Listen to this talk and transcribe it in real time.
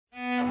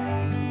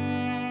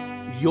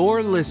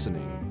You're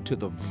listening to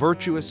The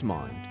Virtuous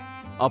Mind,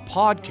 a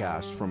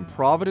podcast from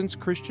Providence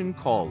Christian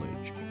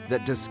College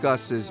that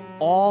discusses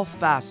all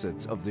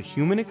facets of the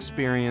human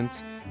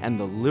experience and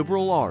the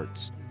liberal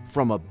arts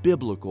from a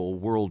biblical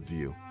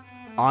worldview.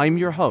 I'm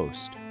your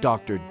host,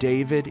 Dr.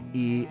 David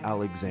E.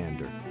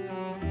 Alexander.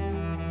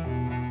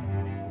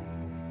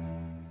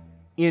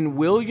 In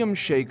William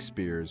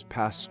Shakespeare's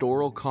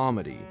pastoral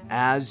comedy,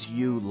 As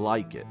You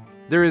Like It,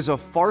 there is a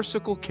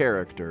farcical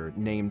character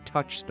named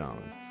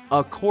Touchstone,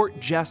 a court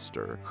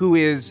jester who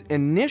is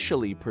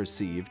initially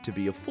perceived to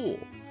be a fool,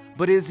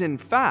 but is in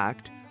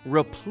fact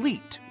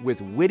replete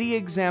with witty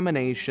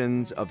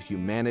examinations of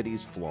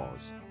humanity's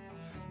flaws.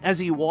 As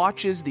he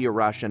watches the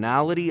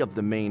irrationality of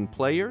the main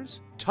players,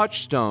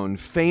 Touchstone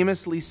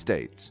famously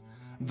states,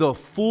 "The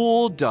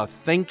fool doth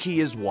think he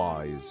is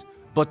wise,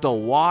 but the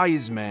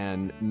wise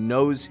man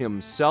knows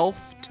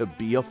himself to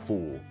be a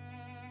fool."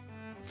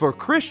 For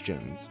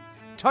Christians,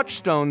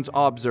 Touchstone's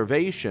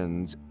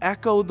observations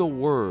echo the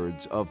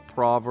words of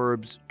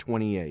Proverbs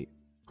 28.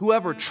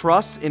 "Whoever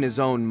trusts in his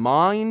own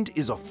mind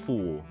is a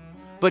fool,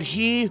 but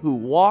he who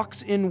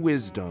walks in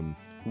wisdom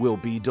will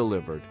be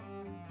delivered."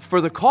 For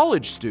the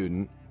college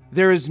student,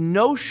 there is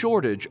no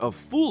shortage of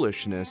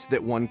foolishness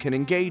that one can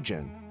engage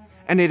in,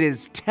 and it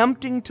is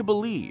tempting to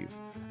believe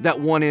that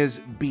one is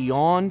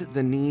beyond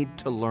the need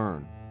to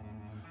learn.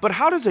 But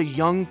how does a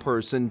young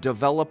person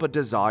develop a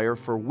desire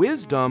for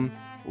wisdom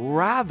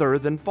rather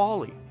than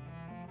folly?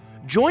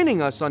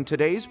 Joining us on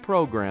today's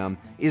program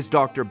is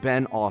Dr.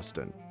 Ben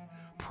Austin,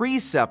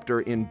 preceptor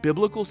in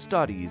biblical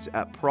studies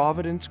at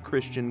Providence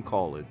Christian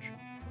College.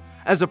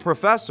 As a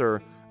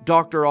professor,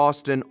 Dr.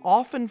 Austin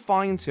often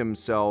finds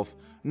himself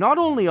not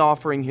only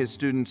offering his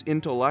students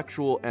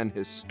intellectual and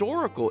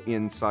historical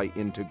insight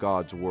into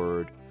God's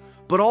Word,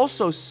 but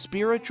also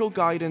spiritual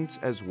guidance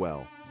as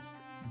well.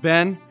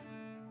 Ben,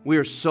 we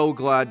are so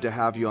glad to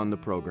have you on the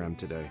program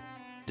today.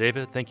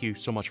 David, thank you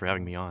so much for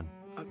having me on.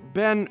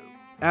 Ben,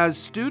 as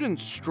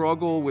students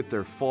struggle with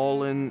their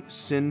fallen,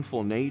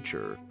 sinful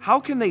nature, how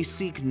can they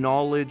seek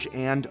knowledge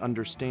and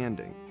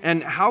understanding?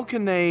 And how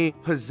can they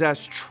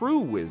possess true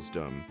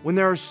wisdom when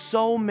there are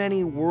so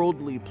many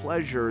worldly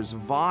pleasures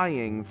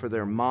vying for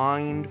their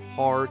mind,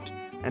 heart,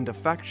 and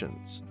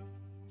affections?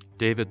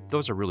 David,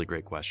 those are really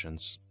great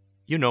questions.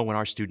 You know, when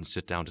our students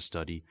sit down to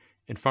study,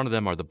 in front of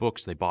them are the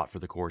books they bought for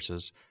the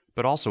courses,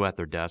 but also at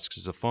their desks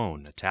is a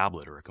phone, a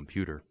tablet, or a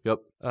computer.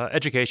 Yep.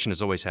 Education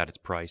has always had its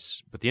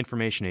price, but the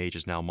information age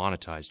has now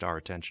monetized our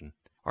attention.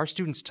 Our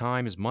students'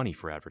 time is money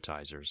for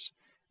advertisers,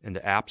 and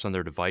the apps on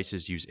their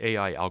devices use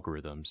AI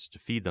algorithms to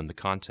feed them the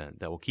content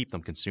that will keep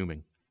them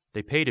consuming.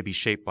 They pay to be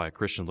shaped by a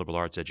Christian liberal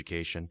arts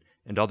education,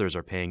 and others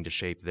are paying to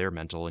shape their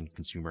mental and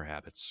consumer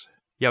habits.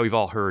 Yeah, we've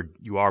all heard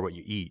you are what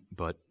you eat,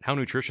 but how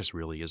nutritious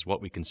really is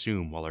what we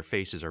consume while our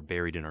faces are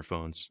buried in our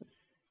phones?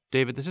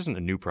 David, this isn't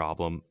a new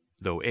problem,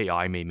 though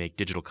AI may make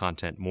digital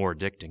content more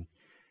addicting.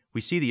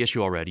 We see the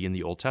issue already in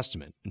the Old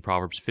Testament. In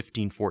Proverbs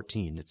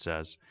 15:14, it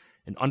says,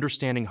 "An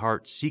understanding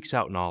heart seeks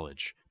out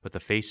knowledge, but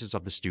the faces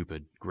of the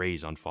stupid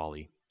graze on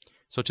folly."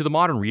 So to the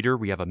modern reader,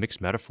 we have a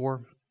mixed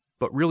metaphor,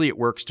 but really it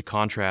works to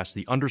contrast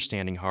the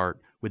understanding heart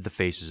with the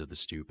faces of the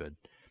stupid.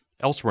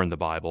 Elsewhere in the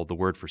Bible, the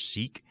word for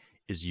seek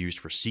is used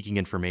for seeking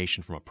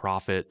information from a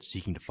prophet,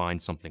 seeking to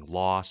find something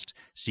lost,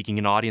 seeking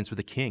an audience with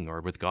a king or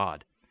with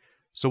God.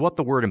 So what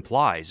the word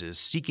implies is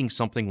seeking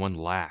something one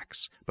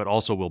lacks, but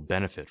also will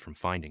benefit from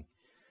finding.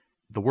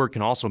 The word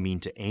can also mean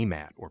to aim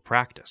at or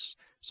practice,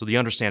 so the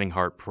understanding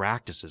heart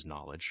practices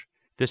knowledge.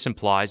 This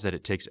implies that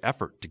it takes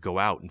effort to go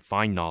out and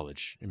find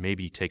knowledge, and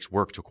maybe takes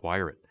work to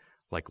acquire it,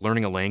 like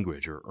learning a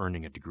language or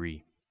earning a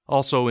degree.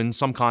 Also, in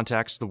some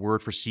contexts, the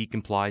word for seek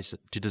implies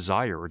to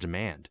desire or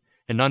demand.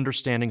 An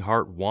understanding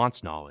heart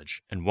wants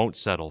knowledge and won't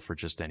settle for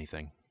just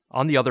anything.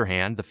 On the other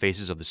hand, the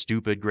faces of the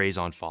stupid graze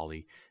on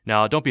folly.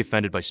 Now, don't be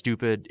offended by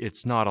stupid.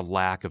 It's not a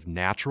lack of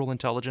natural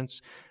intelligence,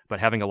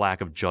 but having a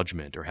lack of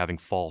judgment or having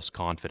false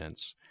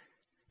confidence.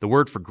 The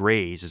word for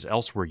graze is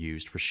elsewhere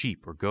used for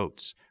sheep or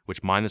goats,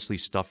 which mindlessly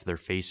stuff their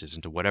faces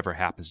into whatever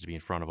happens to be in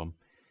front of them.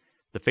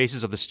 The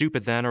faces of the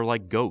stupid, then, are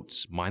like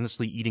goats,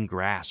 mindlessly eating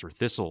grass or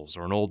thistles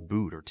or an old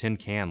boot or tin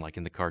can like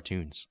in the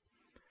cartoons.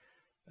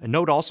 And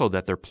note also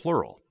that they're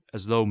plural,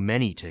 as though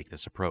many take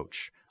this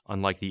approach,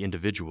 unlike the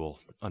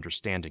individual,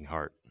 understanding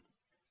heart.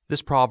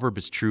 This proverb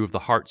is true of the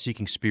heart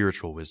seeking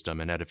spiritual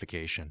wisdom and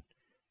edification.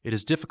 It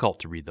is difficult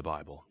to read the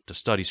Bible, to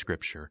study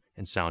Scripture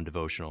and sound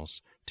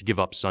devotionals, to give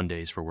up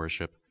Sundays for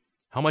worship.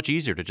 How much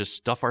easier to just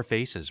stuff our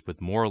faces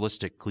with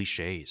moralistic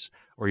cliches,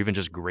 or even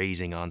just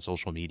grazing on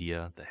social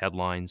media, the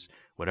headlines,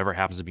 whatever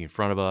happens to be in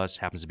front of us,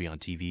 happens to be on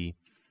TV.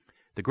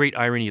 The great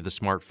irony of the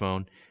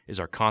smartphone is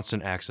our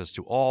constant access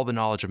to all the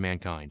knowledge of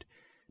mankind,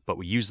 but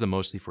we use them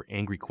mostly for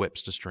angry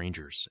quips to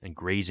strangers and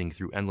grazing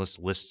through endless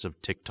lists of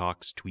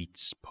TikToks,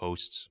 tweets,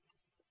 posts.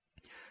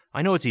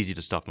 I know it's easy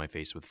to stuff my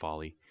face with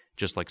folly,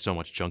 just like so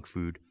much junk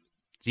food.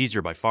 It's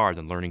easier by far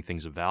than learning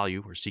things of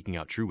value or seeking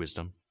out true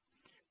wisdom.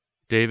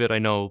 David, I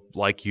know,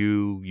 like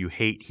you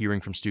hate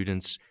hearing from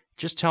students,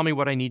 just tell me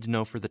what I need to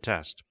know for the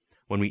test.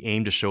 when we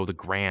aim to show the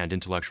grand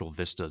intellectual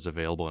vistas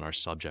available in our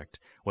subject,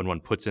 when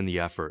one puts in the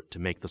effort to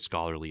make the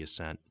scholarly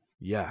ascent.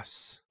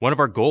 Yes. One of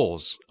our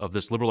goals of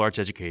this liberal arts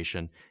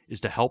education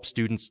is to help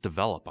students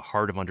develop a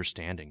heart of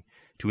understanding,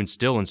 to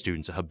instill in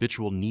students a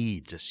habitual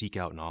need to seek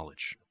out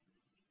knowledge.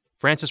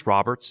 Francis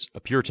Roberts, a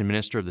Puritan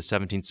minister of the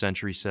 17th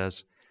century,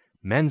 says,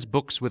 "Men's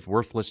books with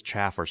worthless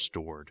chaff are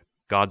stored.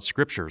 God's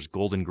scriptures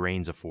golden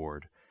grains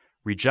afford.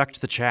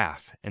 Reject the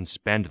chaff and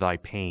spend thy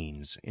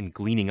pains in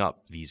gleaning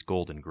up these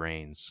golden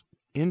grains."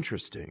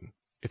 Interesting.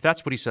 If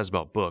that's what he says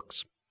about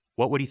books,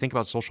 what would he think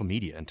about social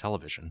media and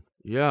television?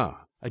 Yeah.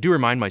 I do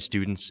remind my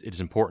students it is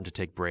important to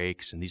take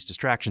breaks, and these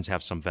distractions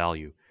have some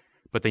value,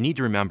 but they need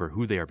to remember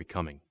who they are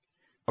becoming.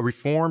 A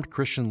reformed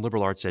Christian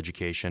liberal arts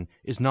education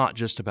is not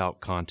just about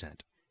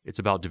content. It's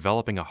about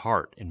developing a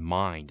heart and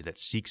mind that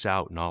seeks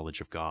out knowledge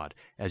of God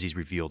as He's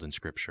revealed in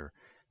Scripture,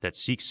 that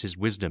seeks His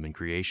wisdom in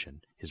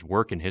creation, His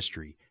work in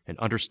history, and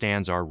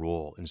understands our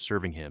role in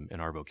serving Him in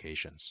our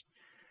vocations.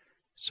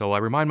 So I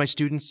remind my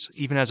students,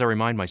 even as I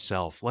remind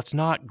myself, let's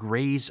not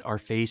graze our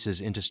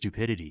faces into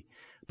stupidity,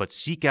 but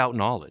seek out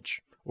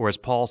knowledge. Or as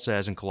Paul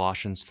says in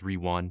Colossians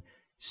 3:1,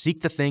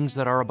 seek the things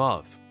that are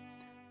above.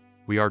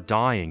 We are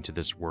dying to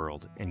this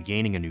world and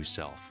gaining a new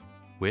self,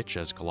 which,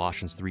 as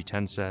Colossians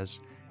 3:10 says,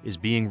 is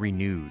being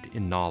renewed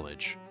in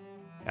knowledge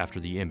after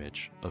the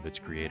image of its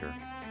Creator.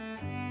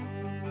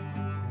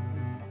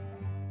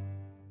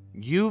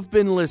 You've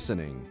been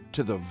listening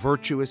to The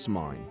Virtuous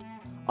Mind,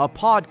 a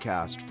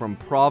podcast from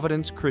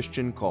Providence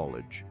Christian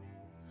College.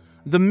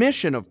 The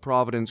mission of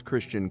Providence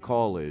Christian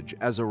College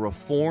as a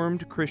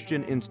reformed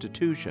Christian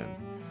institution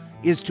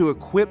is to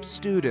equip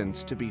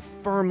students to be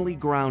firmly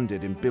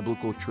grounded in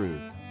biblical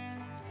truth,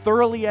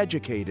 thoroughly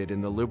educated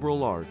in the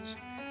liberal arts,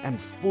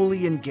 and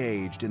fully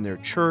engaged in their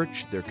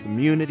church, their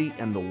community,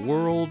 and the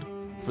world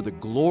for the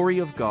glory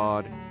of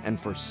God and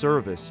for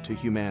service to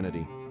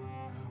humanity.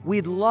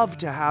 We'd love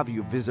to have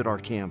you visit our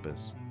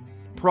campus.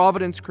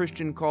 Providence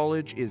Christian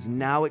College is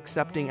now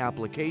accepting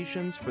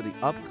applications for the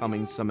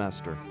upcoming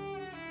semester.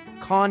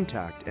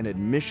 Contact an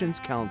admissions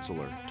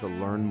counselor to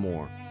learn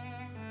more.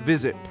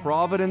 Visit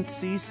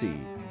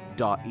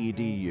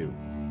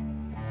providencecc.edu.